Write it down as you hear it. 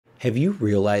Have you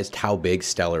realized how big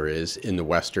Stellar is in the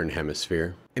Western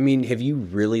Hemisphere? I mean, have you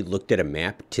really looked at a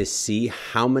map to see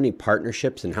how many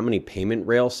partnerships and how many payment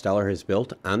rails Stellar has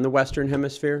built on the Western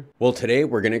Hemisphere? Well, today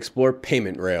we're going to explore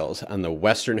payment rails on the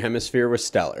Western Hemisphere with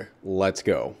Stellar. Let's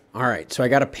go. All right, so I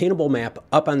got a paintable map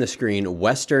up on the screen,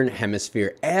 Western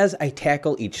Hemisphere. As I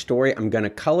tackle each story, I'm going to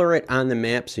color it on the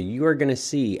map so you are going to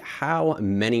see how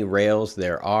many rails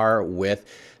there are with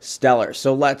Stellar.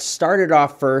 So let's start it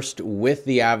off first with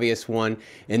the obvious one,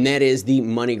 and that is the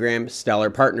MONEYGRAM Stellar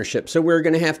partnership. So we're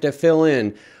going to have to fill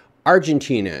in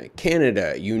Argentina,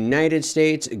 Canada, United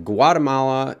States,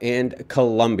 Guatemala, and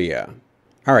Colombia.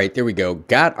 All right, there we go.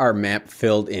 Got our map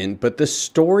filled in, but the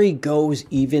story goes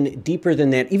even deeper than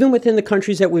that, even within the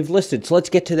countries that we've listed. So let's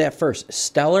get to that first.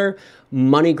 Stellar,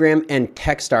 MONEYGRAM, and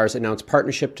Techstars announced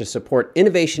partnership to support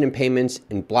innovation in payments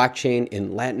and blockchain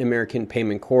in Latin American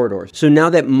payment corridors. So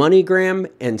now that MONEYGRAM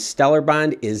and Stellar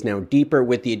bond is now deeper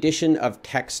with the addition of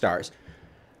Techstars,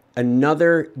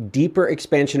 another deeper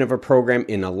expansion of a program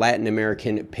in a Latin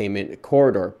American payment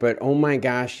corridor. But oh my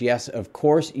gosh, yes, of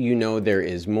course, you know there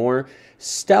is more.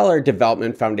 Stellar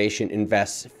Development Foundation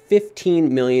invests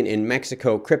 $15 million in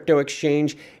Mexico crypto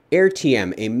exchange.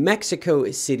 Airtm, a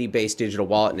Mexico City-based digital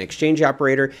wallet and exchange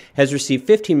operator, has received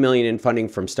 $15 million in funding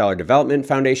from Stellar Development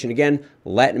Foundation. Again,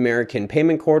 Latin American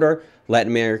payment corridor,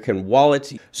 Latin American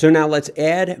wallets. So now let's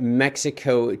add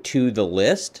Mexico to the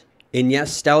list. And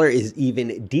yes, Stellar is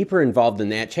even deeper involved than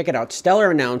that. Check it out.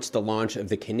 Stellar announced the launch of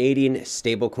the Canadian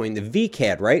stablecoin, the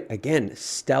VCAD, right? Again,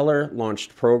 Stellar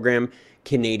launched program,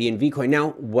 Canadian VCoin. Now,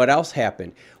 what else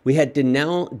happened? We had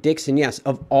Danelle Dixon. Yes,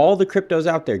 of all the cryptos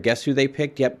out there, guess who they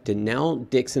picked? Yep, Danelle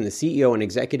Dixon, the CEO and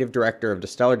executive director of the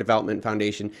Stellar Development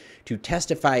Foundation, to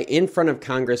testify in front of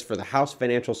Congress for the House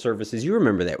Financial Services. You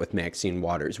remember that with Maxine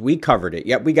Waters. We covered it.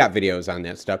 Yep, we got videos on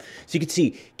that stuff. So you can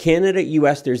see Canada,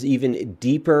 US, there's even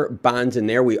deeper bonds in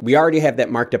there. We already have that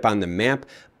marked up on the map.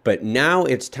 But now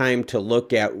it's time to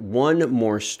look at one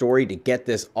more story to get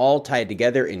this all tied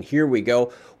together. And here we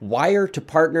go. WYRE to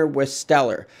partner with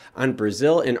Stellar on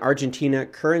Brazil and Argentina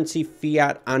currency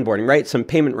fiat onboarding, right? Some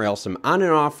payment rails, some on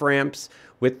and off ramps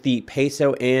with the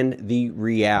peso and the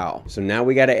real. So now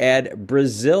we got to add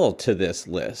Brazil to this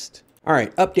list. All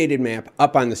right, updated map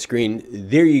up on the screen.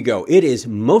 There you go. It is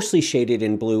mostly shaded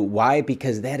in blue. Why?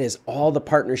 Because that is all the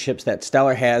partnerships that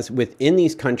Stellar has within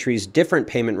these countries, different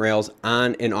payment rails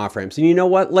on and off ramps. And you know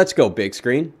what? Let's go big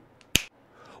screen.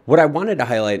 What I wanted to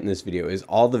highlight in this video is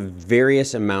all the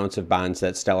various amounts of bonds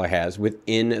that Stellar has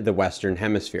within the Western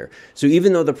Hemisphere. So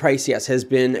even though the price, yes, has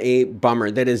been a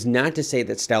bummer, that is not to say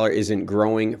that Stellar isn't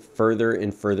growing further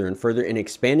and further and further and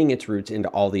expanding its roots into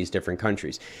all these different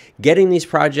countries. Getting these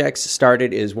projects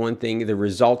started is one thing. The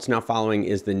results now following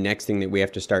is the next thing that we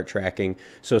have to start tracking.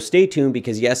 So stay tuned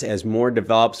because yes, as more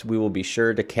develops, we will be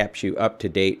sure to catch you up to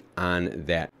date on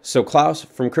that. So Klaus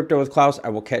from Crypto with Klaus, I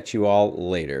will catch you all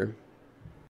later.